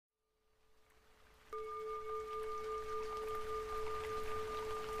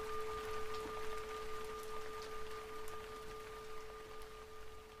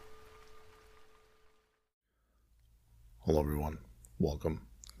everyone. Welcome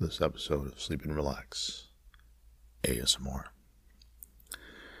to this episode of Sleep and Relax ASMR.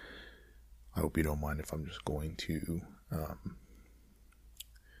 I hope you don't mind if I'm just going to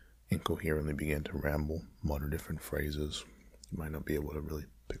incoherently begin to ramble, mutter different phrases. You might not be able to really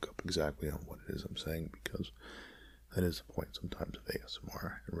pick up exactly on what it is I'm saying, because that is the point sometimes of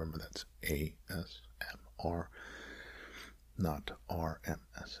ASMR. Remember, that's ASMR, not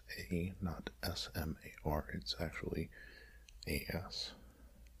RMSA, not SMAR. It's actually ASMR.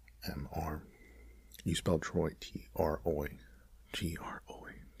 You spell Troy T-R-O-Y,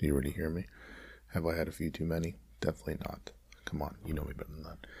 G-R-O-Y. Do you already hear me? Have I had a few too many? Definitely not. Come on, you know me better than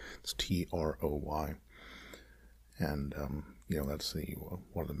that. It's T-R-O-Y. And, that's the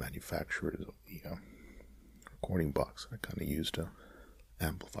one of the manufacturers of the recording box that I kind of use to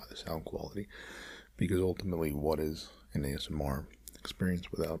amplify the sound quality. Because ultimately, what is an ASMR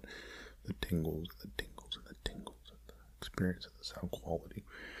experience without the tingles and the tingles and the tingles and the experience of the sound quality?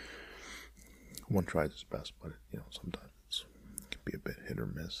 One tries his best, but sometimes it can be a bit hit or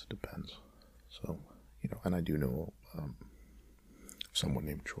miss. Depends. So, and I do know someone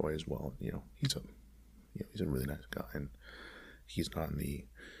named Troy as well. He's a really nice guy, and he's not in the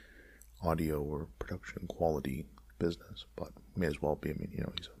audio or production quality business, but may as well be. He's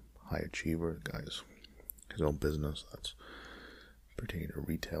a high achiever. The guy's his own business that's pertaining to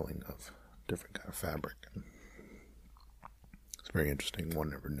retailing of different kind of fabric. And it's very interesting. One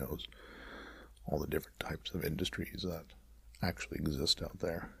never knows all the different types of industries that actually exist out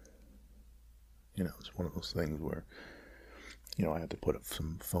there. It's one of those things where, I had to put up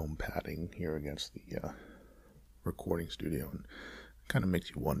some foam padding here against the recording studio, and it kind of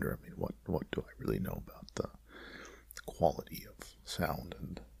makes you wonder, what do I really know about the quality of sound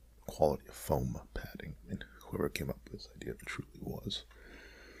and quality of foam padding? Whoever came up with this idea truly was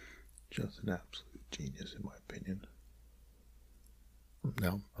just an absolute genius, in my opinion.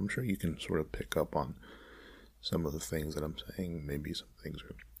 Now, I'm sure you can sort of pick up on some of the things that I'm saying. Maybe some things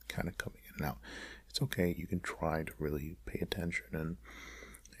are kind of coming in and out. It's okay. You can try to really pay attention, and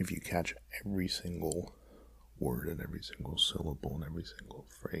if you catch every single word and every single syllable and every single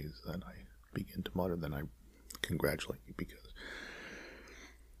phrase that I begin to mutter, then I congratulate you, because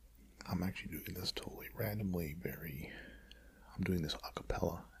I'm actually doing this totally randomly. I'm doing this a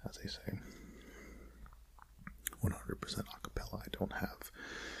cappella, as they say. 100% a cappella. I don't have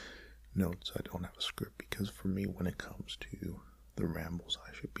notes. I don't have a script, because for me, when it comes to the rambles,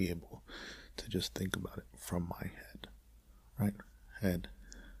 I should be able to just think about it from my head, right? Head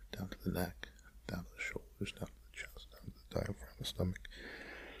down to the neck, down to the shoulders, down to the chest, down to the diaphragm, the stomach,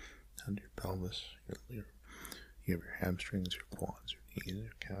 down to your pelvis, you have your hamstrings, your quads, your knees,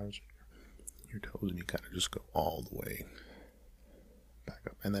 your calves, your toes, and you kind of just go all the way back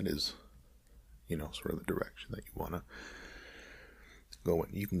up. And that is, sort of the direction that you want to go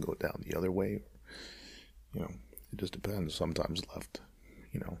in. You can go down the other way, or, it just depends. Sometimes left,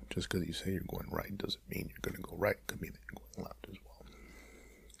 just because you say you're going right doesn't mean you're going to go right. It could mean that you're going left as well.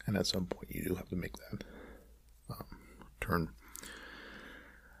 And at some point, you do have to make that turn.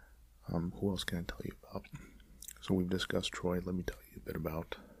 Who else can I tell you about? So we've discussed Troy. Let me tell you a bit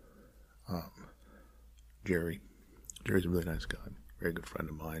about Jerry. Jerry's a really nice guy, very good friend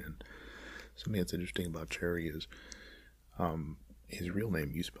of mine. And something that's interesting about Jerry is his real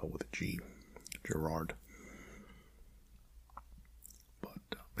name you spell with a G, Gerard.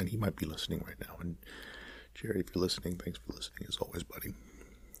 And he might be listening right now. And Jerry, if you're listening, thanks for listening as always, buddy.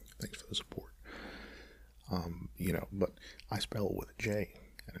 Thanks for the support. But I spell it with a J.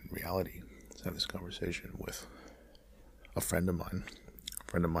 And in reality, I was having this conversation with a friend of mine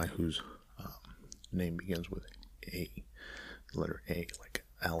whose name begins with A, the letter A, like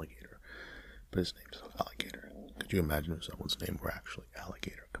alligator. But his name's Alligator. Could you imagine if someone's name were actually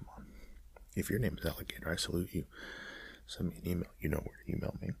Alligator? Come on. If your name is Alligator, I salute you. Send me an email. You know where to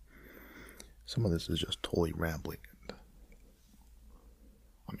email me. Some of this is just totally rambling,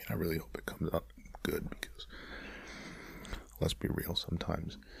 and I really hope it comes out good, because let's be real,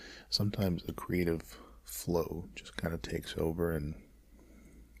 sometimes the creative flow just kind of takes over, and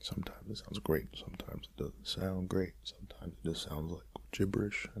sometimes it sounds great, sometimes it doesn't sound great, sometimes it just sounds like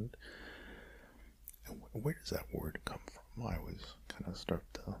gibberish. And where does that word come from? I always kind of start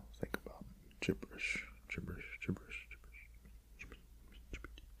to think about gibberish.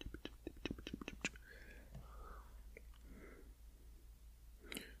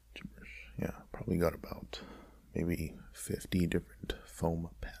 Yeah, probably got about maybe 50 different foam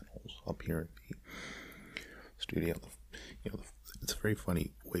panels up here in the studio. It's a very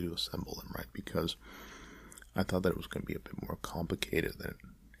funny way to assemble them, right? Because I thought that it was going to be a bit more complicated than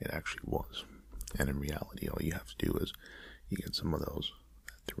it actually was. And in reality, all you have to do is you get some of those,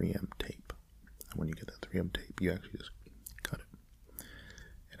 that 3M tape. And when you get that 3M tape, you actually just cut it.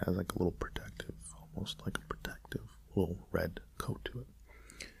 It has like a little protective, almost like a protective little red coat to it.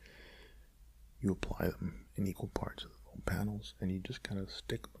 You apply them in equal parts of the foam panels, and you just kind of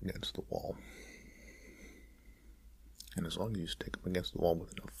stick them against the wall. And as long as you stick them against the wall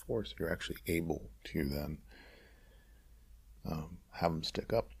with enough force, you're actually able to then have them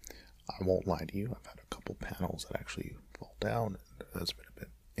stick up. I won't lie to you, I've had a couple panels that actually fall down, and that's been a bit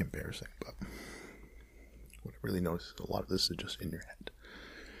embarrassing, but what I really notice is a lot of this is just in your head.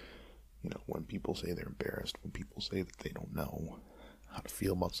 You know, when people say they're embarrassed, when people say that they don't know how to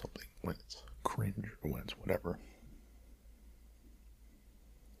feel about something, when it's cringe or when it's whatever,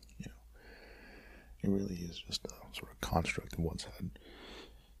 you know, it really is just a sort of construct in one's head.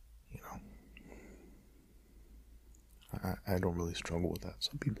 You know, I don't really struggle with that.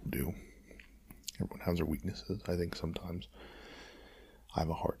 Some people do. Everyone has their weaknesses. I think sometimes I have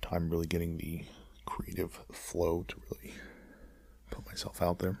a hard time really getting the creative flow to really put myself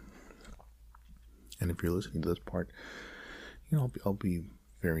out there. And if you're listening to this part, you know, I'll be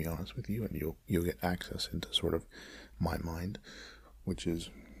very honest with you, and you'll get access into sort of my mind, which is,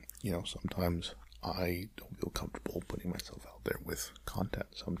 you know, sometimes I don't feel comfortable putting myself out there with content.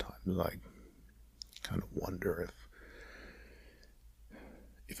 Sometimes I kind of wonder if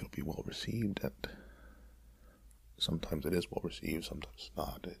it'll be well received, and sometimes it is well received, sometimes it's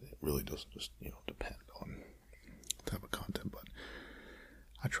not. It really does just, you know, depend on the type of content, but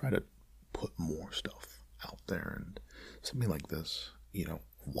I try to put more stuff out there, and something like this, you know,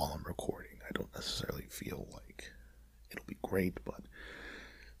 while I'm recording, I don't necessarily feel like it'll be great, but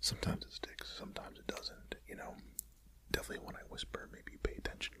sometimes it sticks, sometimes it doesn't, you know. Definitely when I whisper, maybe pay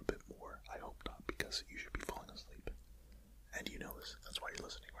attention a bit more. I hope not, because you should be falling asleep. And you know this, that's why you're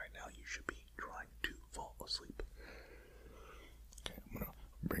listening right now. You should be trying to fall asleep. Okay, I'm going to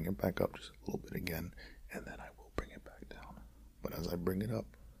bring it back up just a little bit again, and then I will bring it back down. But as I bring it up,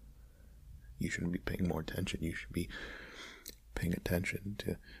 you shouldn't be paying more attention. You should be paying attention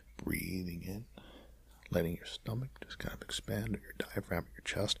to breathing in, letting your stomach just kind of expand, or your diaphragm, or your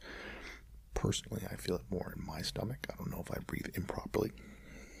chest. Personally, I feel it more in my stomach. I don't know if I breathe improperly.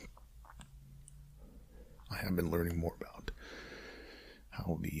 I have been learning more about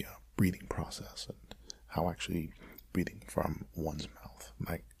how the breathing process and how actually breathing from one's mouth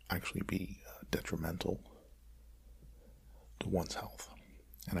might actually be detrimental to one's health.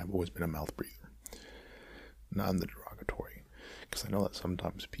 And I've always been a mouth breather, not in the derogatory, because I know that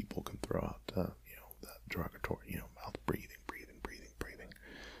sometimes people can throw out, you know, that derogatory, you know, mouth breathing.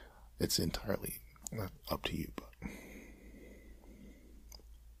 It's entirely up to you, but I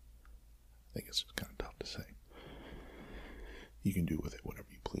think it's just kind of tough to say. You can do with it whatever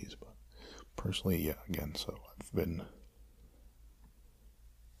you please, but personally, yeah, again, so I've been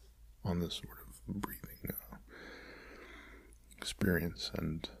on this sort of breathing experience,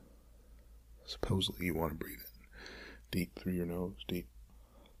 and supposedly you want to breathe in deep through your nose, deep.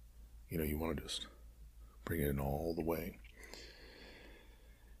 You know, you want to just bring it in all the way.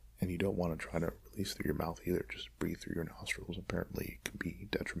 And you don't want to try to release through your mouth either. Just breathe through your nostrils. Apparently, it can be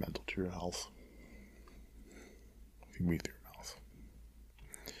detrimental to your health if you breathe through your mouth.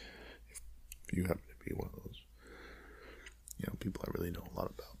 If you happen to be one of those, you know, people I really know a lot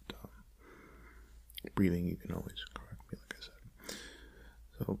about breathing, you can always correct me, like I said.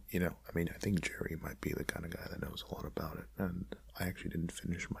 So, you know, I mean, I think Jerry might be the kind of guy that knows a lot about it. And I actually didn't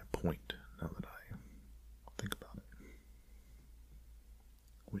finish my point now that I think about it.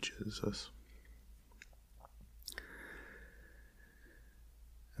 Which is this.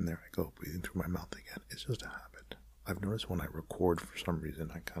 And there I go, breathing through my mouth again. It's just a habit. I've noticed when I record, for some reason,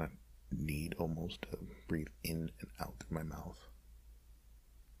 I kind of need almost to breathe in and out through my mouth.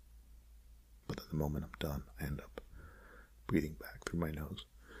 But at the moment I'm done, I end up breathing back through my nose.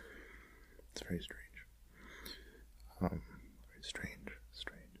 It's very strange. Very strange.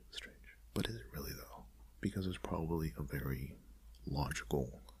 But is it really, though? Because there's probably a very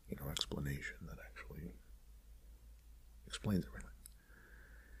logical, you know, explanation that actually explains everything.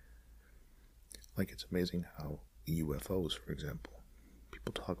 Like, it's amazing how UFOs, for example,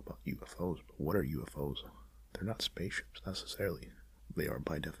 people talk about UFOs, but what are UFOs? They're not spaceships necessarily. They are,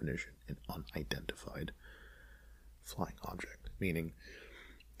 by definition, an unidentified flying object, meaning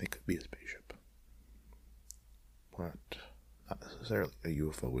they could be a spaceship, but not necessarily. A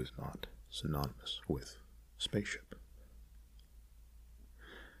UFO is not synonymous with spaceship.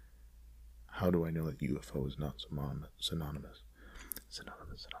 How do I know that UFO is not synonymous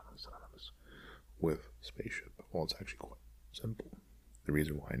with spaceship? Well, it's actually quite simple. The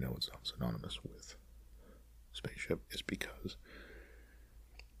reason why I know it's not synonymous with spaceship is because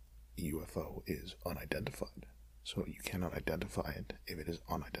UFO is unidentified. So you cannot identify it if it is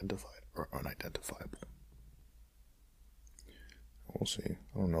unidentified or unidentifiable. We'll see.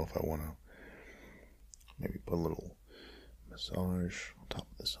 I don't know if I want to maybe put a little massage on top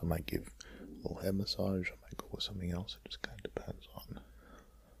of this. I might give a little head massage. I might go with something else. It just kind of depends on,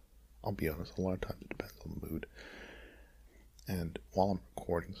 I'll be honest, a lot of times it depends on the mood. And while I'm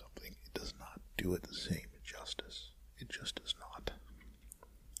recording something, it does not do it the same justice. It just does not.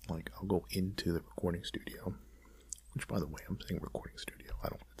 Like, I'll go into the recording studio, which, by the way, I'm saying recording studio.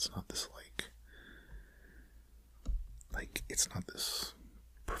 It's not this it's not this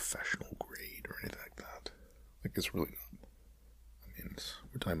professional grade or anything like that. Like, it's really not. I mean,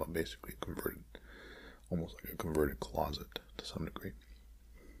 we're talking about basically almost like a converted closet to some degree.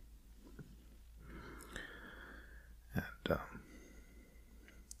 And,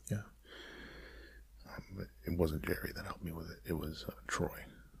 yeah. It wasn't Jerry that helped me with it. It was Troy.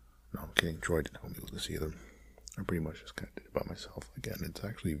 No, I'm kidding. Troy didn't help me with this either. I pretty much just kind of did it by myself. Again, it's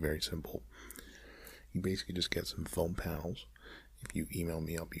actually very simple. You basically just get some foam panels. If you email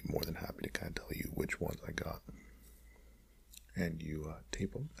me, I'll be more than happy to kind of tell you which ones I got. And you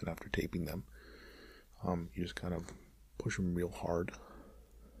tape them. And after taping them, you just kind of push them real hard.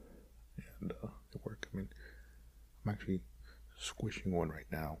 And they work. I mean, I'm actually squishing one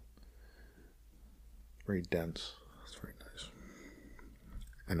right now. Very dense. It's very nice.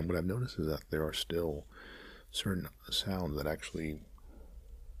 And what I've noticed is that there are still certain sounds that actually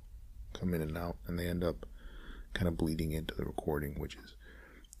come in and out, and they end up kind of bleeding into the recording, which is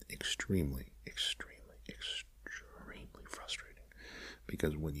extremely, extremely, extremely frustrating.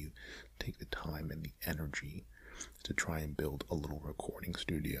 Because when you take the time and the energy to try and build a little recording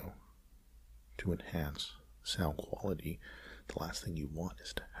studio to enhance sound quality, the last thing you want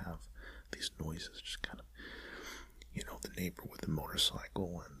is to have these noises just kind of, the neighbor with the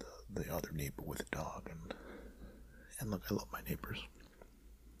motorcycle and the other neighbor with the dog, and look, I love my neighbors.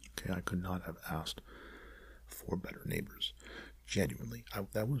 Okay, I could not have asked for better neighbors. Genuinely,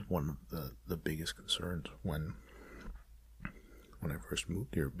 that was one of the biggest concerns when I first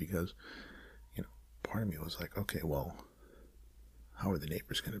moved here, because, part of me was like, okay, well, how are the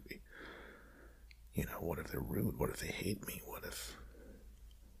neighbors going to be? What if they're rude? What if they hate me? What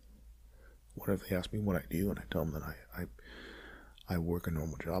if they ask me what I do and I tell them that I work a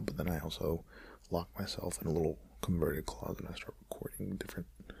normal job, but then I also lock myself in a little converted closet and I start recording different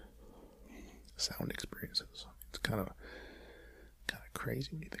sound experiences. It's kind of crazy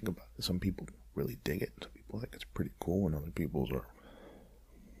when you think about it. Some people really dig it. Some people think it's pretty cool, and other people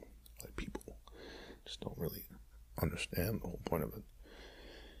just don't really understand the whole point of it.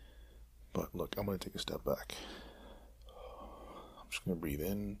 But look, I'm going to take a step back. I'm just going to breathe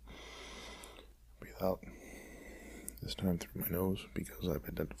in, breathe out, this time through my nose, because I've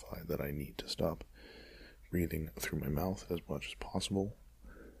identified that I need to stop breathing through my mouth as much as possible.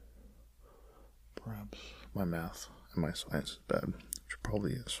 Perhaps my math and my science is bad, which it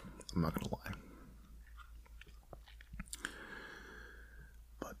probably is. I'm not going to lie.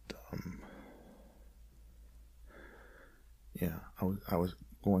 But, yeah, I was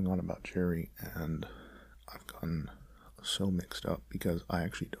going on about Jerry, and I've gotten so mixed up because I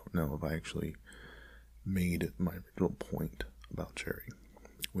actually don't know if I actually made my original point about Jerry,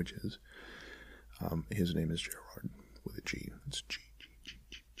 which is, his name is Gerard with a G. It's G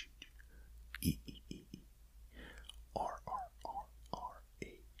E E E E R R R R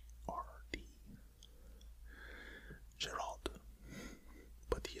A R D. Gerard,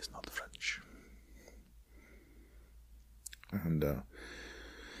 but he is not French. And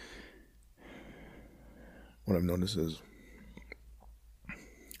what I've noticed is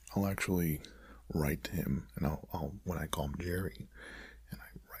I'll actually write to him, and I'll when I call him Jerry, and I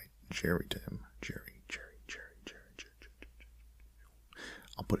write Jerry to him, Jerry.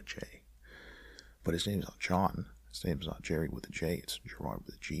 I'll put a J, but his name's not John. His name's not Jerry with a J. It's Gerard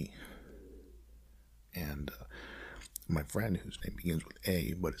with a G. And my friend, whose name begins with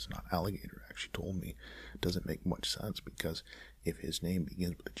A, but it's not Alligator, actually told me it doesn't make much sense, because if his name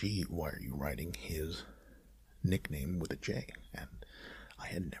begins with a G, why are you writing his nickname with a J? And I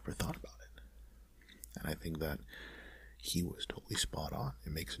had never thought about it. And I think that he was totally spot on.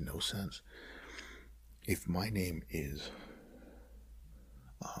 It makes no sense. If my name is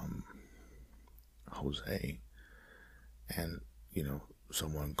Jose, and,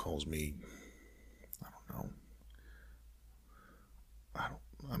 someone calls me,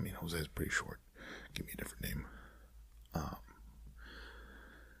 Jose is pretty short. Give me a different name.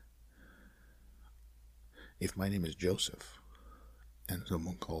 If my name is Joseph, and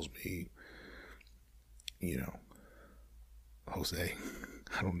someone calls me, Jose.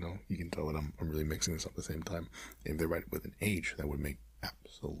 I don't know. You can tell that I'm really mixing this up at the same time. If they write it with an H, that would make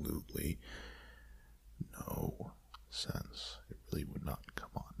absolutely no sense. It really would not.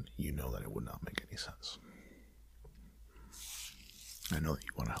 Come on. You know that it would not make any sense. I know that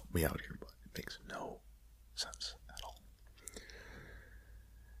you want to help me out here, but it makes no sense at all.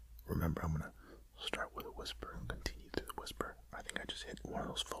 Remember, I'm going to start with a whisper and continue through the whisper. I think I just hit one of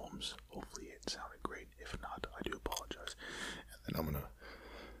those foams. Hopefully it sounded great. If not, I do apologize. And then I'm going to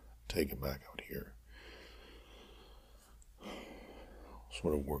take it back out here.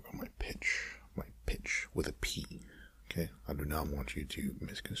 Sort of work on my pitch with a P. Okay? I do not want you to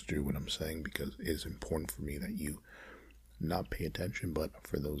misconstrue what I'm saying, because it is important for me that you not pay attention, but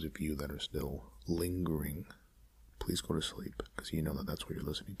for those of you that are still lingering, please go to sleep, because you know that that's what you're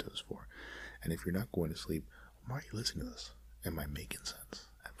listening to this for. And if you're not going to sleep, why are you listening to this? Am I making sense?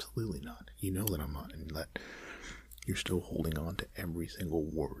 Absolutely not. You know that I'm not, and that you're still holding on to every single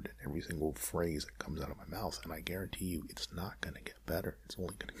word and every single phrase that comes out of my mouth, and I guarantee you it's not going to get better. It's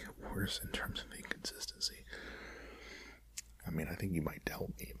only going to get worse in terms of inconsistency. I mean, I think you might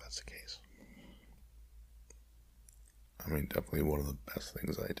doubt me if that's the case. I mean, definitely one of the best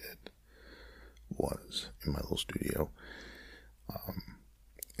things I did was in my little studio.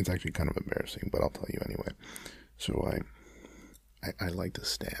 It's actually kind of embarrassing, but I'll tell you anyway. So I like to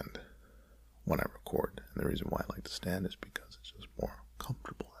stand when I record, and the reason why I like to stand is because it's just more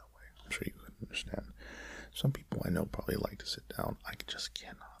comfortable that way. I'm sure you can understand. Some people I know probably like to sit down. I just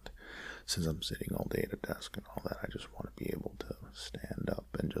cannot. Since I'm sitting all day at a desk and all that, I just want to be able to stand up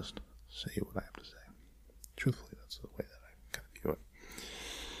and just say what I have to say. Truthfully, that's the way that I kind of view it.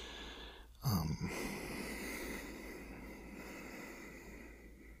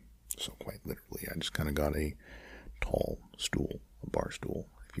 So quite literally, I just kind of got a tall stool, a bar stool,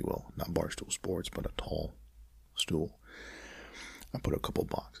 if you will. Not Barstool Sports, but a tall stool. I put a couple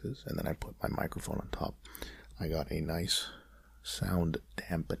boxes, and then I put my microphone on top. I got a nice sound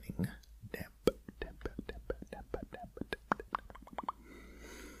dampening.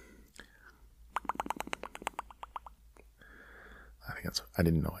 I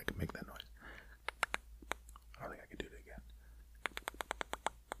didn't know I could make that noise. I don't think I could do it again.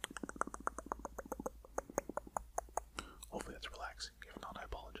 Hopefully that's relaxing. If not, I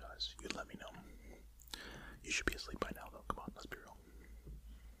apologize. You let me know. You should be asleep by now, though. Come on, let's be real.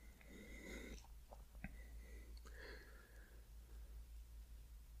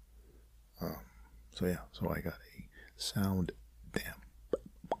 So I got a sound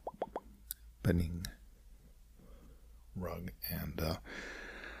dampening rug, and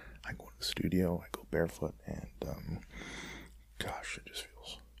I go to the studio, I go barefoot, and gosh, it just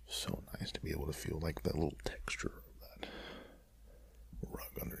feels so nice to be able to feel like that little texture of that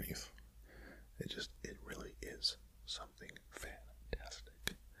rug underneath. It really is something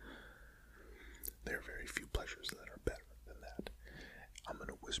fantastic. There are very few pleasures that are better than that. I'm going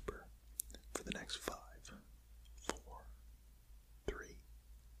to whisper for the next 5, 4, 3,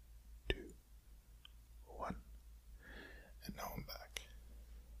 2, 1. And now I'm back.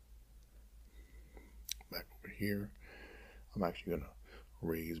 Back over here. I'm actually going to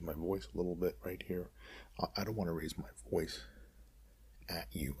raise my voice a little bit right here. I don't want to raise my voice at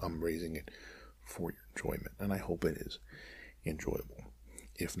you. I'm raising it for your enjoyment, and I hope it is enjoyable,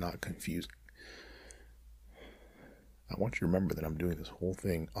 if not confusing. I want you to remember that I'm doing this whole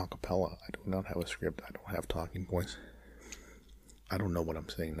thing a cappella. I do not have a script. I don't have talking points. I don't know what I'm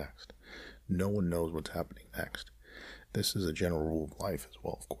saying next. No one knows what's happening next. This is a general rule of life as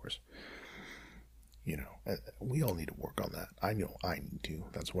well, of course. You know, we all need to work on that. I know I need to.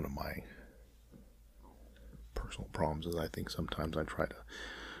 That's one of my personal problems, is I think sometimes I try to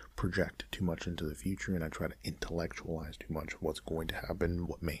project too much into the future, and I try to intellectualize too much of what's going to happen,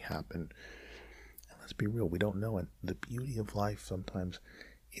 what may happen. And let's be real, we don't know. And the beauty of life sometimes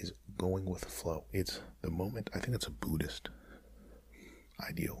is going with the flow. It's the moment. I think it's a Buddhist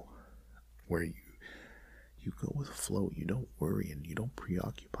ideal, where you go with the flow. You don't worry, and you don't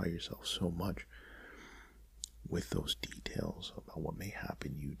preoccupy yourself so much with those details about what may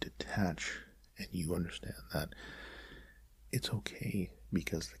happen. You detach, and you understand that it's okay,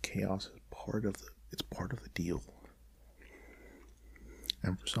 because the chaos is part of the deal.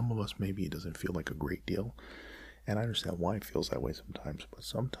 And for some of us, maybe it doesn't feel like a great deal, and I understand why it feels that way sometimes, but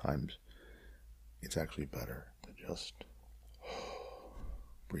sometimes it's actually better to just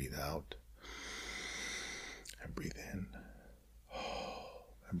breathe out and breathe in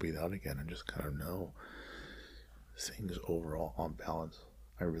and breathe out again, and just kind of know things overall on balance.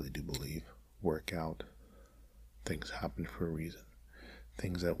 I really do believe work out. Things happen for a reason.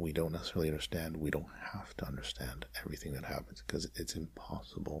 things that we don't necessarily understand. We don't have to understand everything that happens, because it's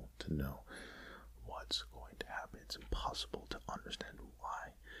impossible to know what's going to happen. It's impossible to understand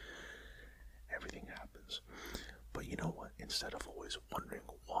why everything happens. But you know what? Instead of always wondering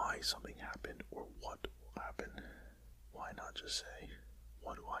why something happened or what will happen, why not just say,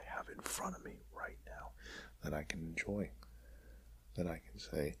 what do I have in front of me right now that I can enjoy? That I can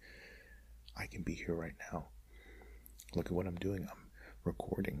say, I can be here right now. Look at what I'm doing. I'm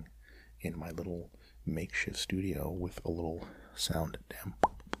recording in my little makeshift studio with a little sound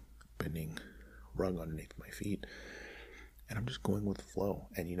dampening rug underneath my feet. And I'm just going with the flow.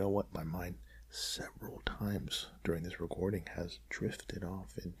 And you know what? My mind several times during this recording has drifted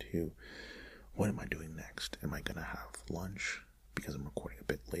off into, what am I doing next? Am I going to have lunch? Because I'm recording a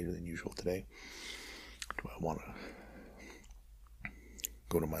bit later than usual today. Do I want to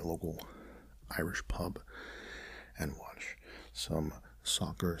go to my local Irish pub and watch some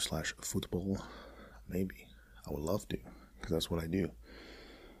soccer/football? Maybe. I would love to, because that's what I do.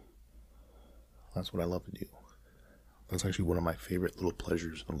 That's what I love to do. That's actually one of my favorite little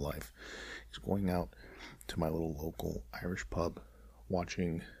pleasures in life, is going out to my little local Irish pub,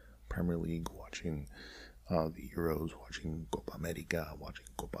 watching Premier League, watching the Euros, watching Copa America, watching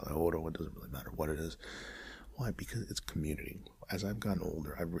Copa de Oro. It doesn't really matter what it is. Why? Because it's community. As I've gotten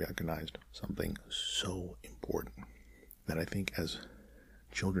older, I've recognized something so important that I think as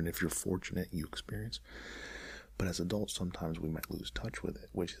children, if you're fortunate, you experience. But as adults, sometimes we might lose touch with it,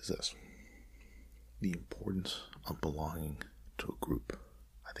 which is this: the importance of belonging to a group.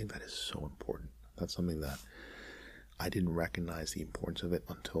 I think that is so important. That's something that I didn't recognize the importance of it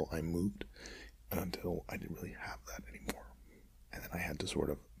until I moved, and until I didn't really have that anymore. And then I had to sort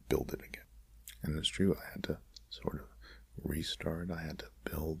of build it again. And it's true, I had to sort of restart. I had to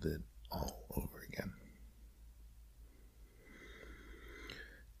build it all over again.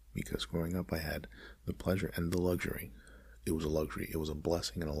 Because growing up, I had the pleasure and the luxury. It was a luxury. It was a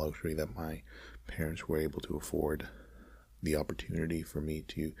blessing and a luxury that my parents were able to afford the opportunity for me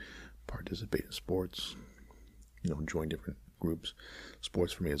to participate in sports, join different groups.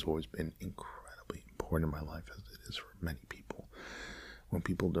 Sports for me has always been incredibly important in my life, as it is for many people. When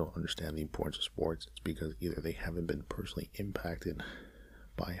people don't understand the importance of sports, it's because either they haven't been personally impacted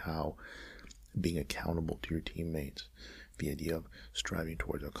by how being accountable to your teammates, the idea of striving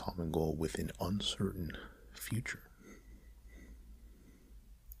towards a common goal with an uncertain future.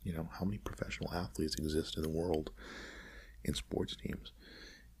 How many professional athletes exist in the world in sports teams,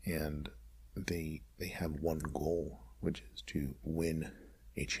 and they have one goal, which is to win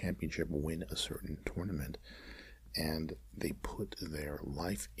a championship, win a certain tournament, and they put their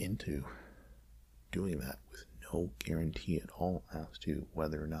life into doing that with no guarantee at all as to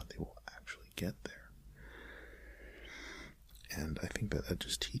whether or not they will actually get there. And I think that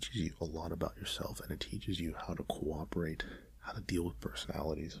just teaches you a lot about yourself, and it teaches you how to cooperate, how to deal with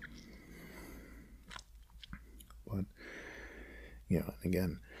personalities. But, and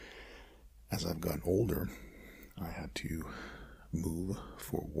again, as I've gotten older, I had to move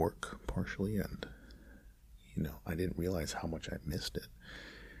for work partially, and, I didn't realize how much I missed it.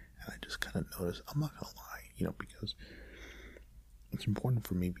 And I just kind of noticed, I'm not going to lie, because it's important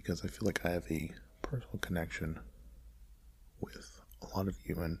for me, because I feel like I have a personal connection with a lot of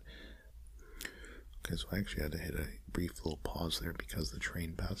you. And okay, so I actually had to hit a brief little pause there because the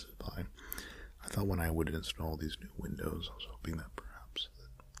train passes by. I thought when I would install these new windows, I was hoping that perhaps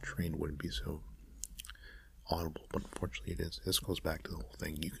the train wouldn't be so audible, but unfortunately it is. This goes back to the whole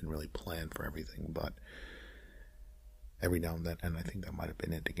thing. You can really plan for everything, but every now and then, and I think that might have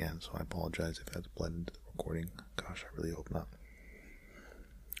been it again, so I apologize if that's bled into the recording. Gosh, I really hope not.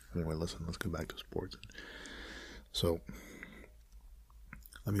 Anyway, listen, let's go back to sports. So,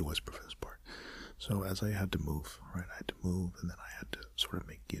 let me whisper for this part. So, as I had to move, right, I had to move, and then I had to sort of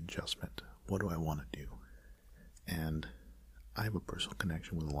make the adjustment. What do I want to do? And I have a personal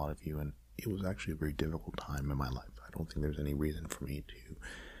connection with a lot of you, and it was actually a very difficult time in my life. I don't think there's any reason for me to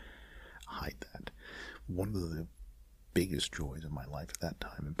hide that. One of the biggest joys of my life at that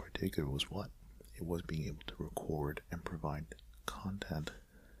time in particular was what? It was being able to record and provide content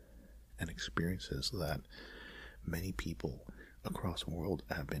and experiences that many people across the world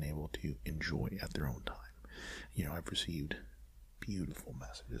have been able to enjoy at their own time. I've received beautiful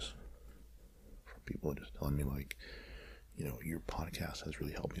messages from people just telling me, like, your podcast has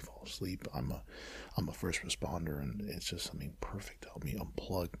really helped me fall asleep. I'm a first responder, and it's just something perfect to help me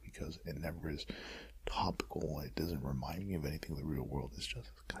unplug, because it never is topical. It doesn't remind me of anything in the real world. It's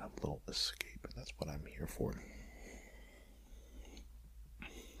just kind of a little escape, and that's what I'm here for.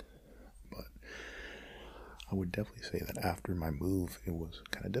 But I would definitely say that after my move, it was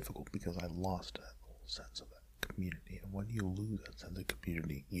kind of difficult because I lost that whole sense of that community. And when you lose that sense of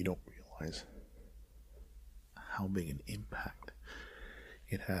community, you don't realize how big an impact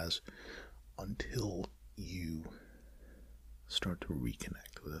it has until you start to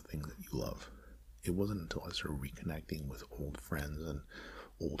reconnect with the things that you love. It wasn't until I started reconnecting with old friends and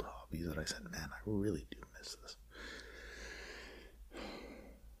old hobbies that I said, man, I really do miss this.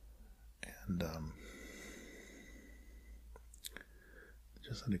 And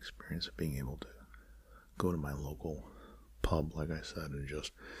just that experience of being able to go to my local pub, like I said, and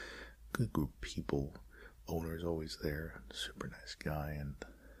just good group of people, owner's always there, super nice guy, and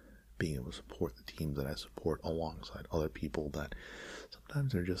being able to support the teams that I support alongside other people that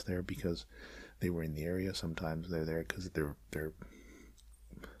sometimes they're just there because they were in the area, sometimes they're there because they're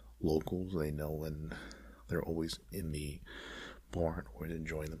locals, they know, and they're always in the bar, always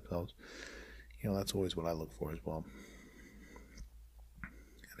enjoying themselves. That's always what I look for as well.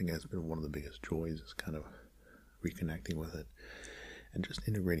 I think that's been one of the biggest joys, is kind of reconnecting with it and just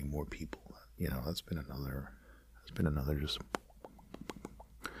integrating more people. That's been another just,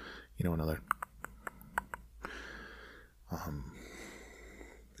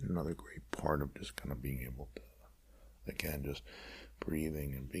 another great part of just kind of being able to, again, just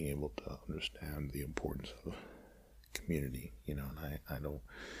breathing and being able to understand the importance of community, and I don't,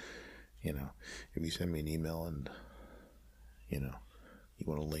 if you send me an email and, you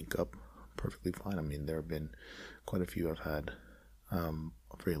want to link up, perfectly fine. I mean, there have been quite a few I've had, a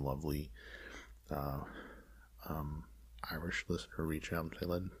very lovely, Irish listener reach out and say,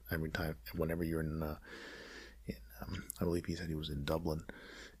 "Len, every time, whenever you're in I believe he said he was in Dublin,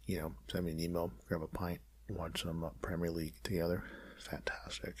 send me an email, grab a pint, watch some Premier League together."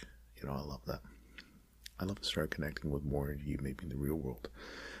 Fantastic. I love that. I love to start connecting with more of you, maybe in the real world.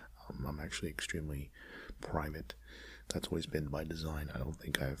 I'm actually extremely private. That's always been by design. I don't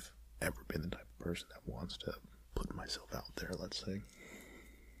think I've ever been the type of person that wants to put myself out there, let's say.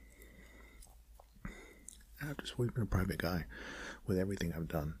 I've just always been a private guy with everything I've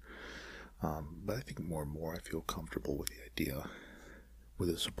done. But I think more and more I feel comfortable with the idea, with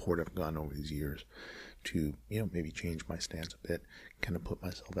the support I've gotten over these years, to, maybe change my stance a bit, kind of put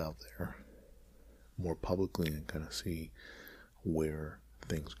myself out there more publicly and kind of see where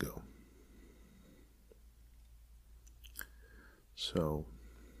things go. So,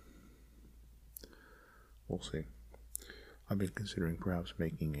 we'll see. I've been considering perhaps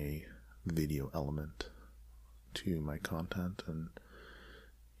making a video element to my content, and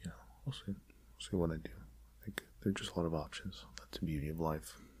we'll see. We'll see what I do. Like, there are just a lot of options. That's the beauty of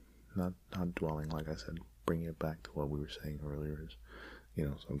life. Not dwelling, like I said, bringing it back to what we were saying earlier is,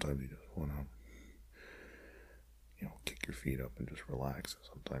 sometimes you just want to, kick your feet up and just relax.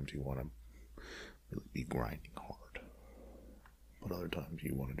 Sometimes you want to really be grinding hard. But other times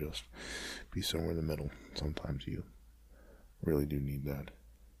you want to just be somewhere in the middle. Sometimes you really do need that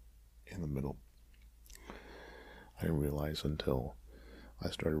in the middle. I didn't realize until I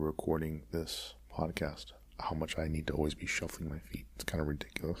started recording this podcast how much I need to always be shuffling my feet. It's kind of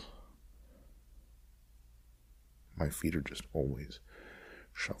ridiculous. My feet are just always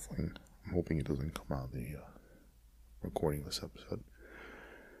shuffling. I'm hoping it doesn't come out of the recording this episode.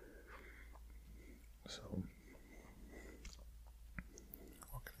 So,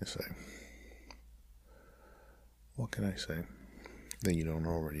 what can I say? What can I say that you don't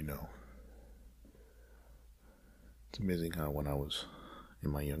already know? It's amazing how when I was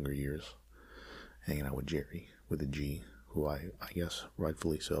in my younger years hanging out with Jerry with a G, who I guess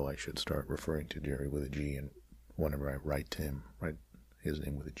rightfully so, I should start referring to Jerry with a G, and whenever I write to him, write his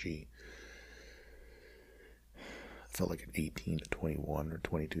name with a G. I felt like at 18 to 21 or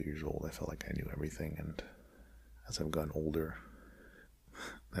 22 years old, I felt like I knew everything, and as I've gotten older,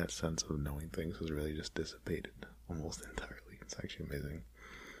 that sense of knowing things has really just dissipated almost entirely. It's actually amazing.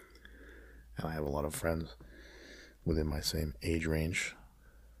 And I have a lot of friends within my same age range,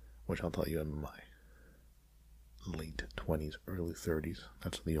 which I'll tell you, I'm in my late 20s, early 30s.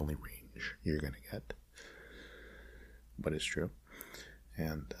 That's the only range you're going to get. But it's true.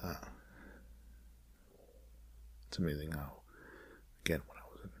 And it's amazing how, again, when I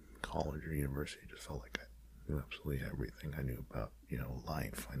was in college or university, I just felt like I knew absolutely everything. I knew about,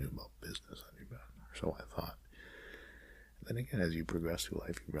 life. I knew about business. I knew about, or so I thought. And then again, as you progress through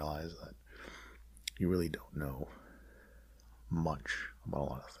life, you realize that you really don't know much about a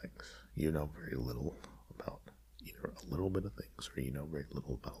lot of things. You know very little about either a little bit of things, or you know very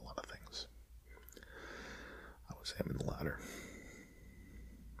little about a lot of things. I would say I'm in the latter.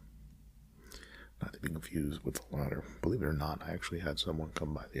 Not to be confused with the latter. Believe it or not, I actually had someone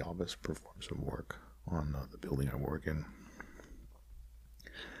come by the office, perform some work on the building I work in.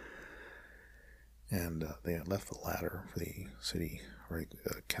 And they had left the ladder for the city or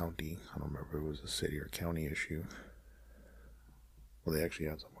county. I don't remember if it was a city or county issue. Well, they actually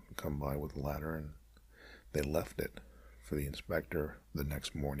had someone come by with a ladder, and they left it for the inspector the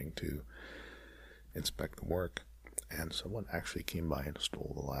next morning to inspect the work. And someone actually came by and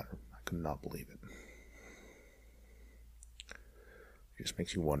stole the ladder. I could not believe it. It just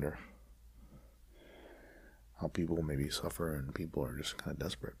makes you wonder how people maybe suffer and people are just kind of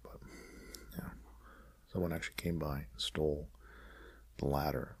desperate. But yeah, someone actually came by and stole the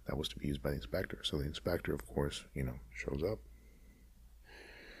ladder that was to be used by the inspector. So the inspector, of course, shows up.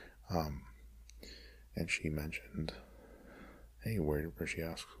 And she mentioned, hey, where she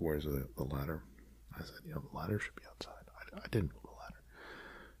asks, where's the ladder? I said, the ladder should be outside. I didn't move the ladder.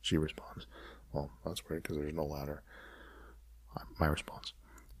 She responds, well, that's weird because there's no ladder. My response,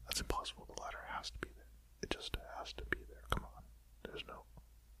 that's impossible. The ladder has to be there. It just has to be there. Come on. There's no,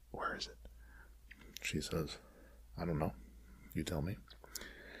 where is it? She says, I don't know. You tell me.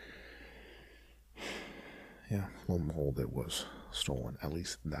 Yeah, lo and behold, it was stolen. At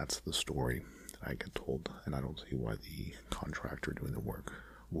least that's the story that I get told, and I don't see why the contractor doing the work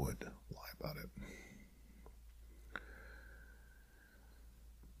would lie about it.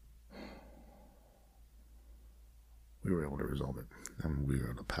 We were able to resolve it, and we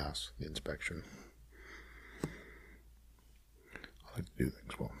were able to pass the inspection. I like to do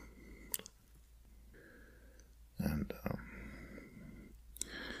things well. And,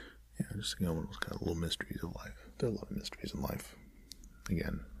 just one of those kind of little mysteries of life. There are a lot of mysteries in life.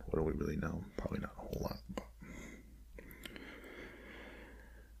 Again, what do we really know? Probably not a whole lot, but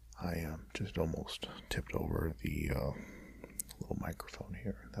I just almost tipped over the little microphone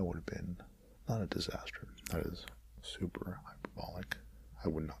here. That would have been not a disaster. That is super hyperbolic. I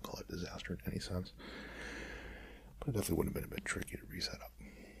would not call it a disaster in any sense, but it definitely would have been a bit tricky to reset up.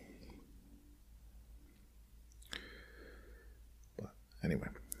 But anyway,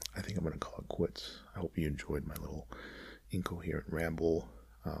 I think I'm going to call it quits. I hope you enjoyed my little incoherent ramble.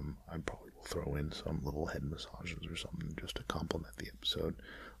 I probably will throw in some little head massages or something just to complement the episode.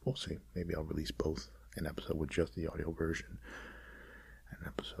 We'll see. Maybe I'll release both, an episode with just the audio version and an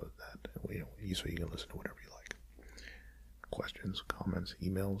episode that so you can listen to whatever you like. Questions, comments,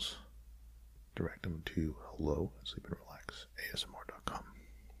 emails, direct them to hello@sleepandrelaxasmr.com.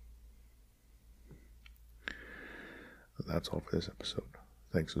 That's all for this episode.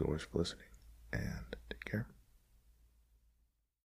 Thanks as always for listening, and